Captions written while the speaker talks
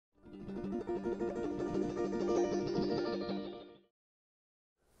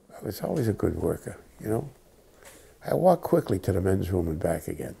I was always a good worker, you know. I walked quickly to the men's room and back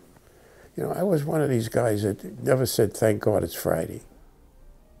again. You know, I was one of these guys that never said, thank God it's Friday.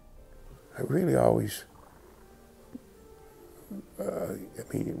 I really always,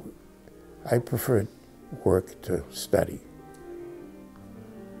 I preferred work to study.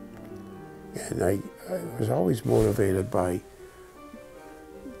 And I was always motivated by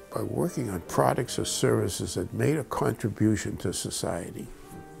working on products or services that made a contribution to society.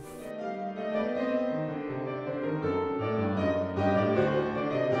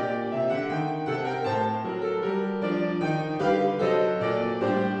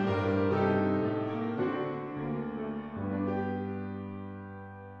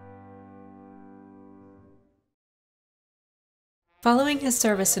 Following his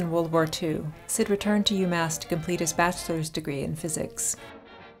service in World War II, Sid returned to UMass to complete his bachelor's degree in physics.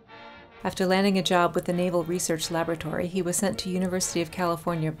 After landing a job with the Naval Research Laboratory, he was sent to University of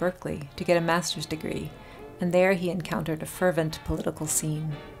California, Berkeley to get a master's degree, and there he encountered a fervent political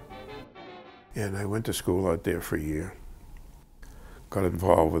scene. And I went to school out there for a year. Got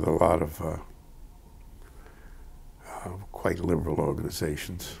involved with a lot of quite liberal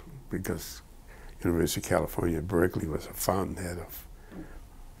organizations because University of California, Berkeley was a fountainhead of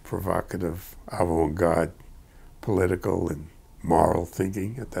provocative, avant-garde, political and moral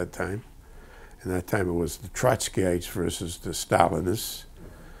thinking at that time. And that time it was the Trotskyites versus the Stalinists.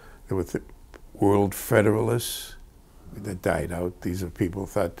 There were the World Federalists that died out. These are people who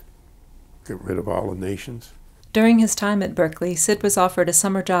thought get rid of all the nations. During his time at Berkeley, Sid was offered a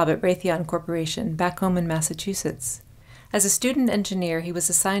summer job at Raytheon Corporation back home in Massachusetts. As a student engineer, he was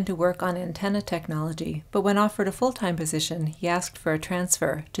assigned to work on antenna technology, but when offered a full-time position, he asked for a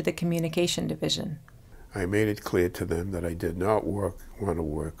transfer to the communication division. I made it clear to them that I did not want to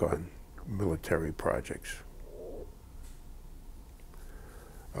work on military projects.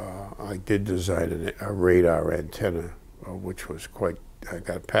 I did design a radar antenna, which was quite, I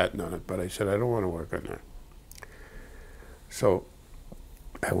got a patent on it, but I said I don't want to work on that. So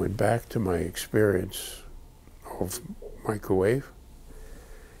I went back to my experience of microwave,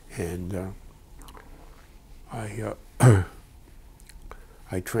 and I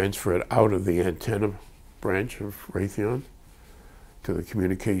transferred out of the antenna branch of Raytheon to the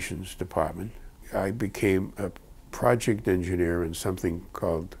communications department. I became a project engineer in something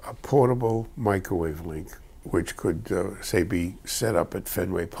called a portable microwave link, which could, say, be set up at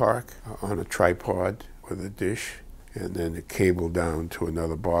Fenway Park on a tripod with a dish, and then a cable down to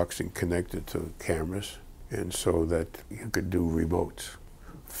another box and connected to cameras. And so that you could do remotes,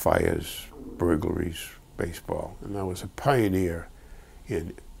 fires, burglaries, baseball. And I was a pioneer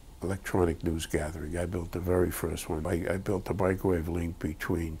in electronic news gathering. I built the very first one. I built a microwave link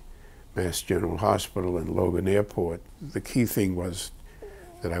between Mass General Hospital and Logan Airport. The key thing was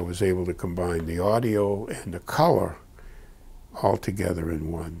that I was able to combine the audio and the color all together in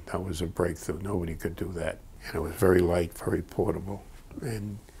one. That was a breakthrough. Nobody could do that. And it was very light, very portable.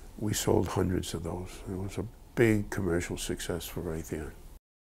 And we sold hundreds of those. It was a big commercial success for Raytheon.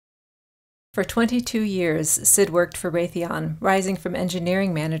 For 22 years, Sid worked for Raytheon, rising from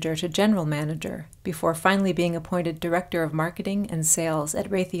engineering manager to general manager, before finally being appointed director of marketing and sales at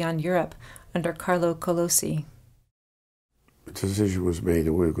Raytheon Europe under Carlo Colosi. The decision was made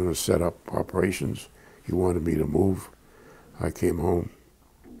that we were going to set up operations. He wanted me to move. I came home,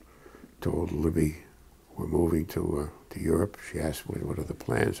 told Libby we're moving to Europe. She asked me what are the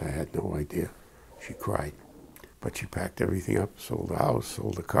plans. I had no idea. She cried. But she packed everything up, sold the house,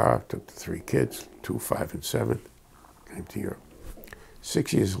 sold the car, took the 3 kids, 2, 5, and 7, came to Europe.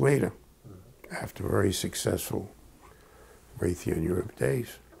 6 years later, after very successful Raytheon Europe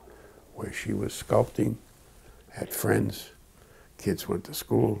days, where she was sculpting, had friends, kids went to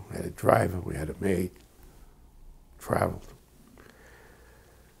school, had a driver, we had a maid, traveled.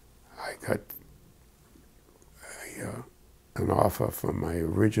 I got an offer from my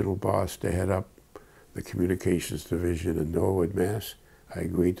original boss to head up the communications division in Norwood, Mass. I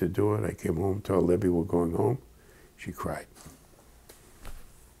agreed to do it. I came home, told Libby we're going home. She cried.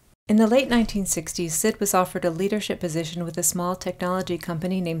 In the late 1960s, Sid was offered a leadership position with a small technology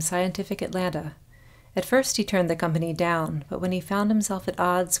company named Scientific Atlanta. At first he turned the company down, but when he found himself at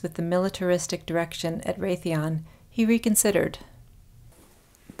odds with the militaristic direction at Raytheon, he reconsidered.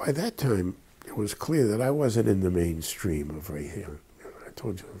 By that time, it was clear that I wasn't in the mainstream of Raytheon. I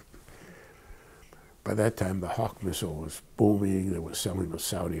told you, by that time the Hawk missile was booming. They were selling to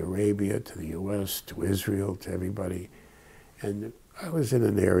Saudi Arabia, to the US, to Israel, to everybody. And I was in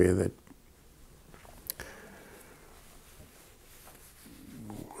an area that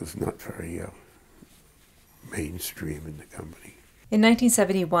was not very mainstream in the company. In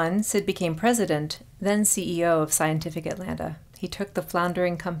 1971, Sid became president, then CEO of Scientific Atlanta. He took the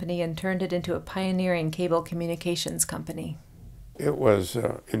floundering company and turned it into a pioneering cable communications company. It was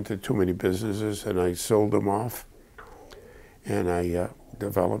into too many businesses, and I sold them off. And I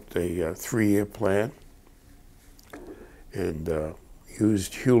developed a 3-year plan and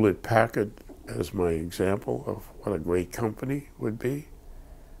used Hewlett-Packard as my example of what a great company would be.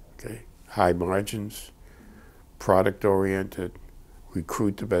 Okay, high margins, product-oriented,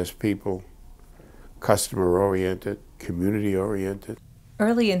 recruit the best people, customer-oriented, community-oriented.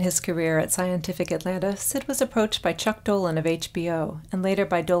 Early in his career at Scientific Atlanta, Sid was approached by Chuck Dolan of HBO and later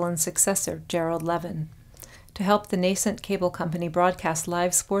by Dolan's successor, Gerald Levin, to help the nascent cable company broadcast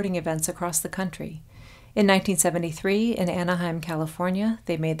live sporting events across the country. In 1973, in Anaheim, California,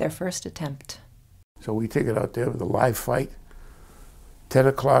 they made their first attempt. So we take it out there with a live fight, 10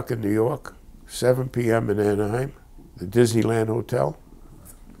 o'clock in New York, 7 p.m. in Anaheim, the Disneyland Hotel.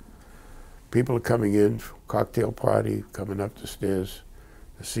 People are coming in, cocktail party, coming up the stairs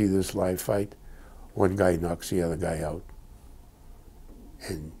to see this live fight. One guy knocks the other guy out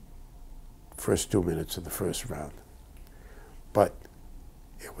in first 2 minutes of the first round. But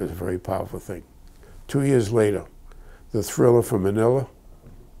it was a very powerful thing. 2 years later, the Thriller from Manila.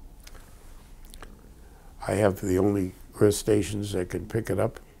 I have the only earth stations that can pick it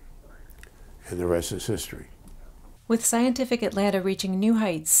up, and the rest is history. With Scientific Atlanta reaching new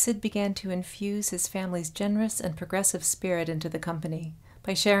heights, Sid began to infuse his family's generous and progressive spirit into the company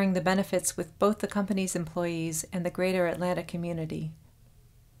by sharing the benefits with both the company's employees and the greater Atlanta community.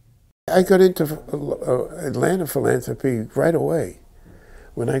 I got into Atlanta philanthropy right away.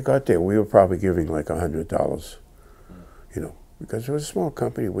 When I got there, we were probably giving like $100, you know, because it was a small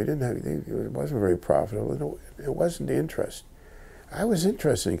company. We didn't have, it wasn't very profitable. It wasn't the interest. I was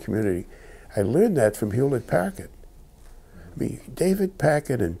interested in community. I learned that from Hewlett-Packard. I mean, David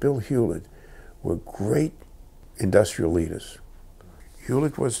Packard and Bill Hewlett were great industrial leaders.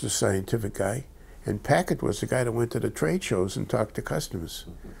 Hewlett was the scientific guy, and Packard was the guy that went to the trade shows and talked to customers.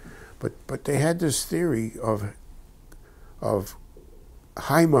 But they had this theory of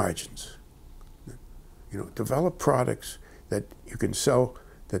high margins. You know, develop products that you can sell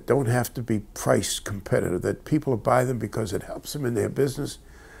that don't have to be price competitive, that people buy them because it helps them in their business,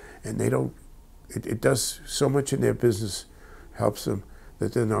 and they don't, it does so much in their business, helps them,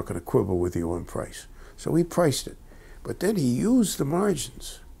 that they're not going to quibble with you on price. So he priced it. But then he used the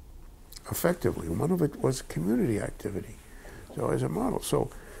margins effectively. One of it was community activity, so as a model. So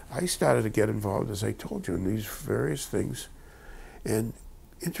I started to get involved, as I told you, in these various things. And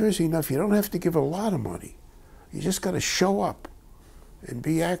interesting enough, you don't have to give a lot of money. You just got to show up and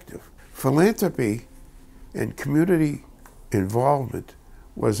be active. Philanthropy and community involvement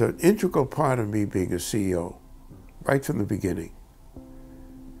was an integral part of me being a CEO, right from the beginning.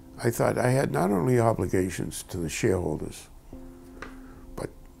 I thought I had not only obligations to the shareholders,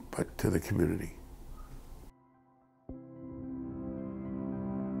 but to the community.